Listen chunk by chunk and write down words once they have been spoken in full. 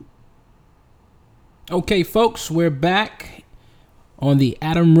Okay, folks, we're back on the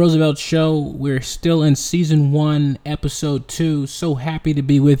Adam Roosevelt Show. We're still in Season 1, Episode 2. So happy to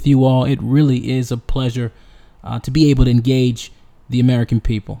be with you all. It really is a pleasure to be able to engage the American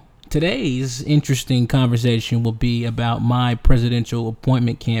people. Today's interesting conversation will be about my presidential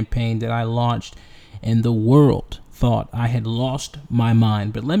appointment campaign that I launched, and the world thought I had lost my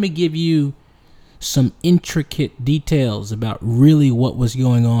mind. But let me give you some intricate details about really what was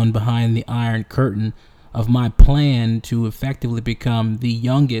going on behind the Iron Curtain of my plan to effectively become the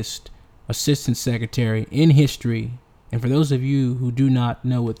youngest assistant secretary in history. And for those of you who do not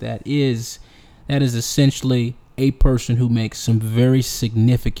know what that is essentially a person who makes some very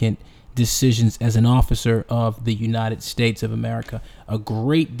significant decisions as an officer of the United States of America. A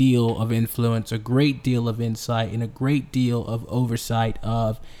great deal of influence, a great deal of insight, and a great deal of oversight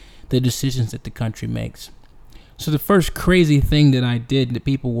of the decisions that the country makes. So the first crazy thing that I did that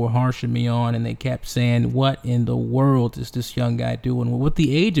people were harshing me on, and they kept saying, what in the world is this young guy doing? Well, with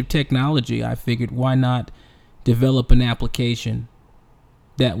the age of technology, I figured, why not develop an application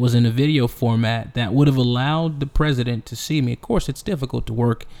that was in a video format that would have allowed the president to see me. Of course, it's difficult to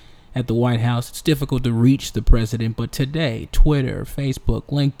work at the White House. It's difficult to reach the president. But today, Twitter, Facebook,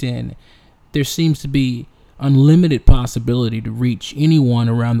 LinkedIn, there seems to be unlimited possibility to reach anyone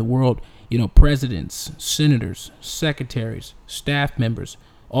around the world. You know, presidents, senators, secretaries, staff members,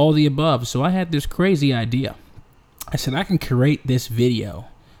 all the above. So I had this crazy idea. I said, I can create this video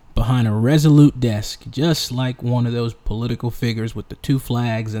behind a resolute desk, just like one of those political figures with the two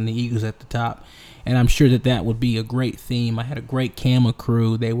flags and the eagles at the top. And I'm sure that would be a great theme. I had a great camera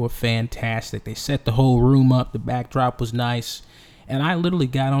crew. They were fantastic. They set the whole room up. The backdrop was nice. And I literally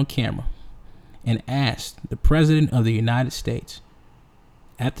got on camera and asked the President of the United States,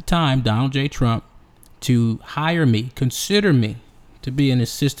 at the time, Donald J. Trump, to hire me, consider me to be an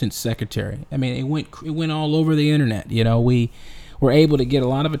assistant secretary. I mean, it went all over the internet. You know, we were able to get a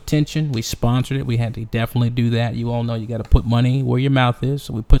lot of attention. We sponsored it. We had to definitely do that. You all know you got to put money where your mouth is.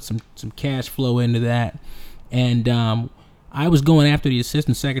 So we put some cash flow into that. And I was going after the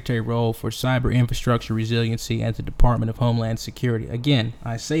assistant secretary role for cyber infrastructure resiliency at the Department of Homeland Security. Again,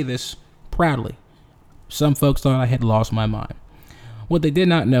 I say this proudly. Some folks thought I had lost my mind. What they did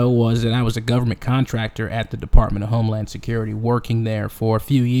not know was that I was a government contractor at the Department of Homeland Security, working there for a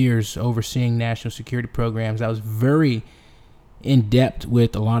few years, overseeing national security programs. I was very in depth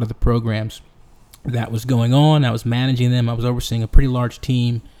with a lot of the programs that was going on. I was managing them. I was overseeing a pretty large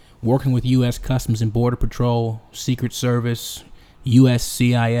team, working with U.S. Customs and Border Patrol, Secret Service,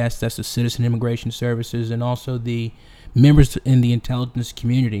 USCIS, that's the Citizen Immigration Services, and also the members in the intelligence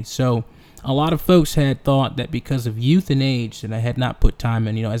community. So a lot of folks had thought that because of youth and age that I had not put time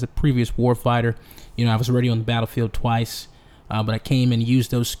in. You know, as a previous warfighter, you know, I was already on the battlefield twice, but I came and used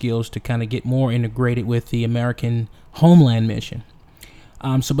those skills to kind of get more integrated with the American Homeland mission.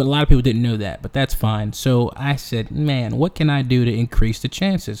 But a lot of people didn't know that, but that's fine. So I said, man, what can I do to increase the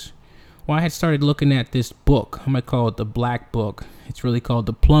chances? Well, I had started looking at this book. I'm going to call it the Black Book. It's really called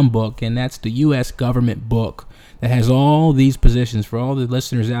the Plum Book, and that's the U.S. government book that has all these positions. For all the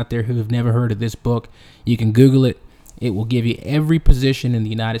listeners out there who have never heard of this book, you can Google it. It will give you every position in the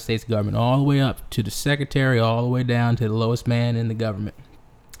United States government, all the way up to the secretary, all the way down to the lowest man in the government.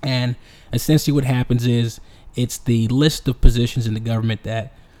 And essentially what happens is it's the list of positions in the government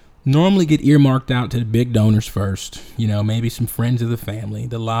that normally get earmarked out to the big donors first. You know, maybe some friends of the family,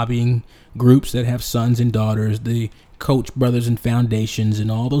 the lobbying groups that have sons and daughters, the Koch brothers and foundations,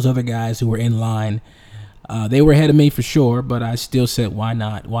 and all those other guys who were in line. They were ahead of me for sure, but I still said, why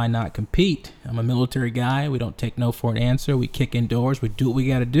not? Why not compete? I'm a military guy. We don't take no for an answer. We kick in doors. We do what we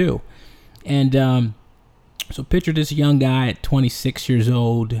got to do. And so picture this young guy at 26 years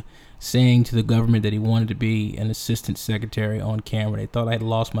old saying to the government that he wanted to be an assistant secretary on camera. They thought I had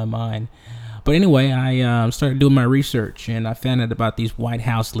lost my mind. But anyway, I started doing my research, and I found out about these White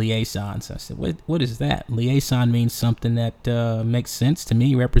House liaisons. I said, what is that? Liaison means something that makes sense to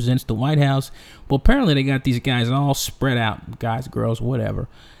me, represents the White House. Well, apparently they got these guys all spread out, guys, girls, whatever.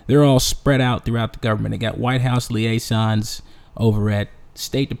 They're all spread out throughout the government. They got White House liaisons over at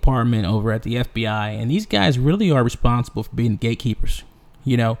State Department, over at the FBI, and these guys really are responsible for being gatekeepers.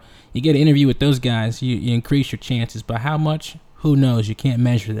 You know, you get an interview with those guys, you increase your chances. By how much? Who knows? You can't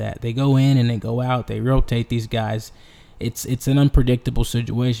measure that. They go in and they go out. They rotate these guys. It's an unpredictable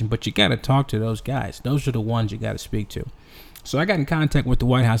situation, but you got to talk to those guys. Those are the ones you got to speak to. So I got in contact with the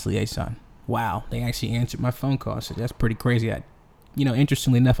White House liaison. Wow, they actually answered my phone call. So that's pretty crazy.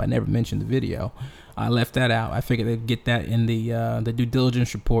 Interestingly enough, I never mentioned the video. I left that out. I figured they'd get that in the due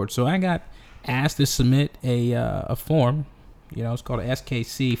diligence report. So I got asked to submit a form, It's called a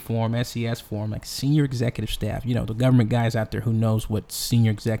SKC form, SES form, like senior executive staff. The government guys out there who knows what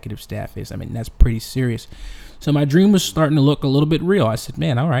senior executive staff is. I mean, that's pretty serious. So my dream was starting to look a little bit real. I said,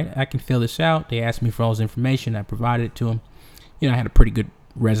 man, all right, I can fill this out. They asked me for all this information. I provided it to them. I had a pretty good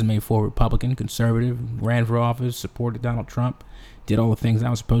resume for a Republican, conservative, ran for office, supported Donald Trump, did all the things I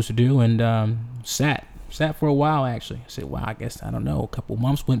was supposed to do, and sat for a while, actually. I said, wow, I guess, I don't know, a couple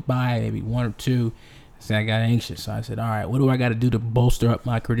months went by, maybe one or two. I got anxious. So I said, all right, what do I got to do to bolster up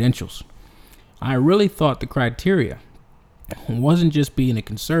my credentials? I really thought the criteria wasn't just being a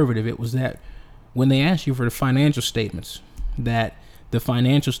conservative. It was that when they asked you for the financial statements, that the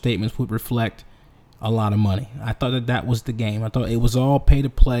financial statements would reflect a lot of money. I thought that was the game. I thought it was all pay to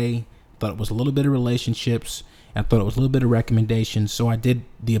play. I thought it was a little bit of relationships. I thought it was a little bit of recommendations. So I did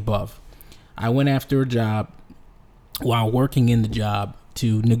the above. I went after a job while working in the job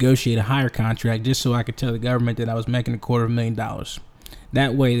to negotiate a hire contract just so I could tell the government that I was making $250,000.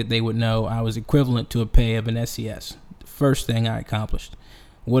 That way that they would know I was equivalent to a pay of an SES. The first thing I accomplished.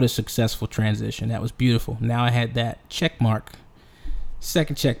 What a successful transition. That was beautiful. Now I had that check mark.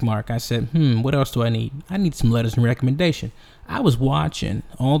 Second check mark. I said, what else do I need? I need some letters and recommendation. I was watching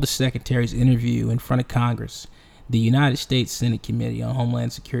all the secretaries interview in front of Congress, the United States Senate Committee on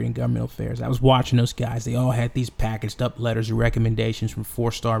Homeland Security and Governmental Affairs. I was watching those guys. They all had these packaged up letters of recommendations from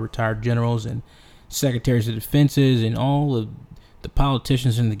 4-star retired generals and secretaries of defenses and all of the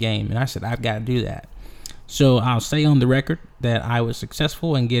politicians in the game. And I said, I've got to do that. So I'll say on the record that I was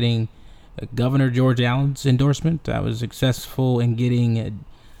successful in getting Governor George Allen's endorsement. I was successful in getting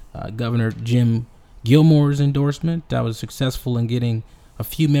Governor Jim Gilmore's endorsement. I was successful in getting a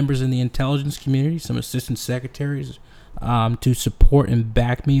few members in the intelligence community, some assistant secretaries, to support and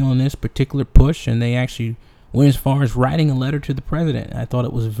back me on this particular push. And they actually went as far as writing a letter to the president. I thought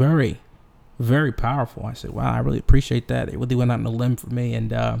it was very, very powerful. I said, wow, I really appreciate that. They really went out on a limb for me,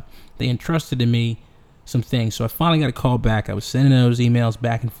 and they entrusted in me some things. So I finally got a call back. I was sending those emails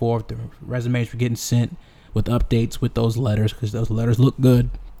back and forth. The resumes were getting sent with updates with those letters because those letters look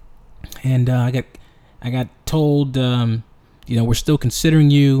good. And I got told, we're still considering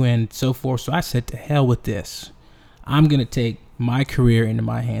you and so forth. So I said, to hell with this. I'm going to take my career into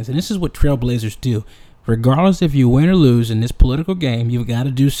my hands. And this is what trailblazers do. Regardless if you win or lose in this political game, you've got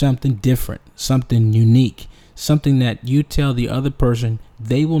to do something different, something unique, something that you tell the other person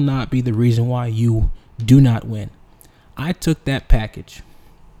they will not be the reason why you do not win. I took that package,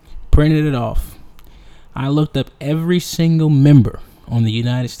 printed it off. I looked up every single member on the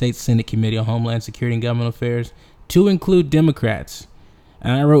United States Senate Committee on Homeland Security and Governmental Affairs, to include Democrats.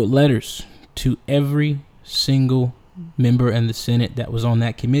 And I wrote letters to every single member in the Senate that was on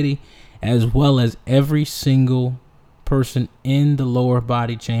that committee, as well as every single person in the lower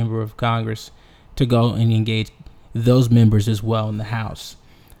body chamber of Congress to go and engage those members as well in the House.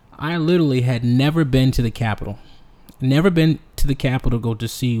 I literally had never been to the Capitol to go to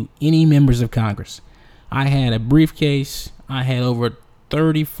see any members of Congress. I had a briefcase. I had over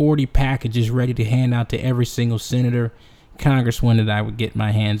 30, 40 packages ready to hand out to every single senator, congressman that I would get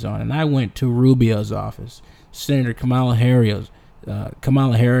my hands on. And I went to Rubio's office, Senator Kamala Harris's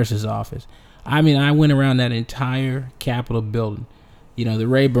office. I mean, I went around that entire Capitol building, the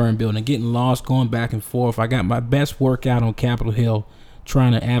Rayburn building, getting lost, going back and forth. I got my best workout on Capitol Hill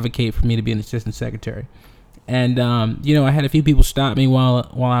trying to advocate for me to be an assistant secretary. And, I had a few people stop me while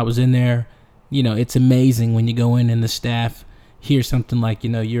I was in there. It's amazing when you go in and the staff hear something like,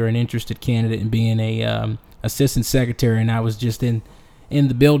 you're an interested candidate in being a assistant secretary. And I was just in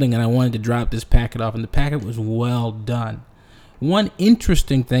the building and I wanted to drop this packet off, and the packet was well done. One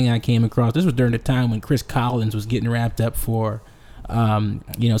interesting thing I came across, this was during the time when Chris Collins was getting wrapped up for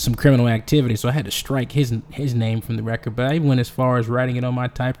some criminal activity, so I had to strike his name from the record. But I even went as far as writing it on my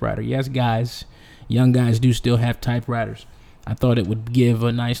typewriter. Yes, guys, young guys do still have typewriters. I thought it would give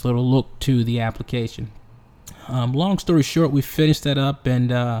a nice little look to the application. Long story short, we finished that up,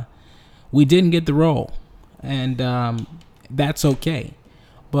 and we didn't get the role, and that's okay.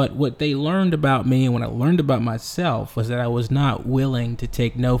 But what they learned about me and what I learned about myself was that I was not willing to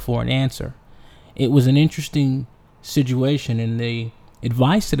take no for an answer. It was an interesting situation, and the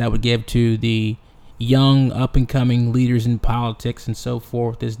advice that I would give to the young up-and-coming leaders in politics and so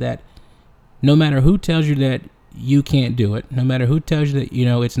forth is that no matter who tells you that you can't do it, no matter who tells you that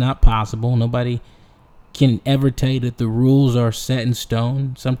it's not possible, nobody can ever tell you that the rules are set in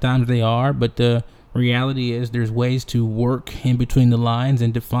stone. Sometimes they are, but the reality is there's ways to work in between the lines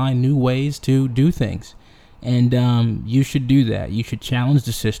and to find new ways to do things, and you should do that. You should challenge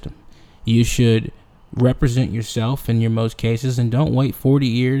the system. You should represent yourself in your most cases, and don't wait 40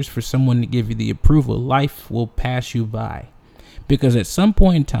 years for someone to give you the approval. Life will pass you by. Because at some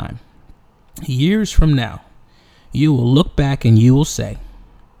point in time, years from now, you will look back and you will say,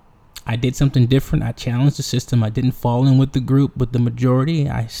 I did something different. I challenged the system. I didn't fall in with the group, with the majority.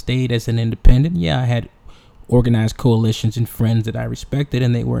 I stayed as an independent. Yeah, I had organized coalitions and friends that I respected,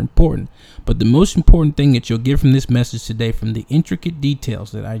 and they were important. But the most important thing that you'll get from this message today, from the intricate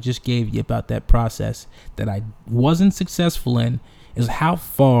details that I just gave you about that process that I wasn't successful in, is how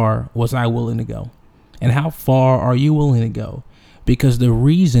far was I willing to go? And how far are you willing to go? Because the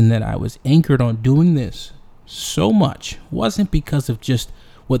reason that I was anchored on doing this so much wasn't because of just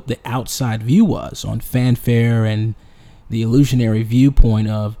what the outside view was on fanfare and the illusionary viewpoint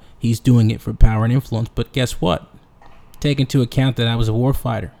of he's doing it for power and influence. But guess what? Take into account that I was a war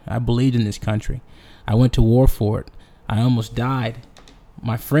fighter. I believed in this country. I went to war for it. I almost died.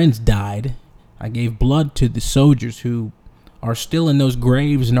 My friends died. I gave blood to the soldiers who are still in those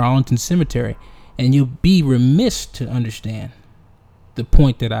graves in Arlington Cemetery. And you'll be remiss to understand the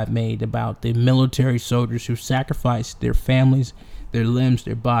point that I've made about the military soldiers who sacrificed their families, their limbs,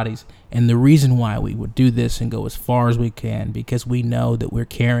 their bodies, and the reason why we would do this and go as far as we can, because we know that we're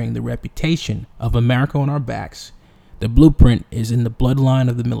carrying the reputation of America on our backs. The blueprint is in the bloodline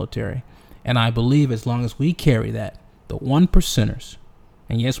of the military, and I believe as long as we carry that, the 1%ers,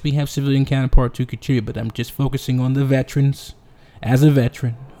 and yes, we have civilian counterparts who contribute, but I'm just focusing on the veterans. As a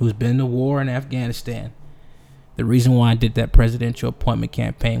veteran who's been to war in Afghanistan, the reason why I did that presidential appointment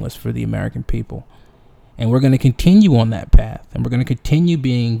campaign was for the American people. And we're going to continue on that path. And we're going to continue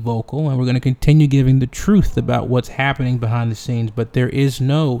being vocal. And we're going to continue giving the truth about what's happening behind the scenes. But there is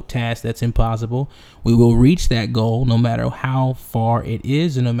no task that's impossible. We will reach that goal no matter how far it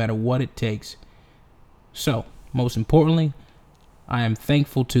is and no matter what it takes. So, most importantly, I am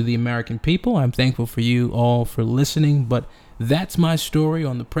thankful to the American people. I'm thankful for you all for listening. But that's my story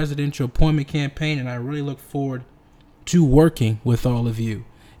on the presidential appointment campaign. And I really look forward to working with all of you.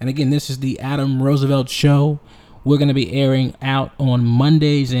 And again, this is the Adam Roosevelt Show. We're going to be airing out on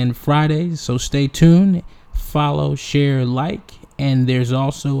Mondays and Fridays, so stay tuned, follow, share, like, and there's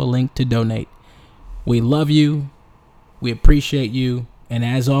also a link to donate. We love you, we appreciate you, and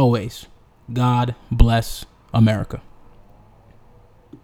as always, God bless America.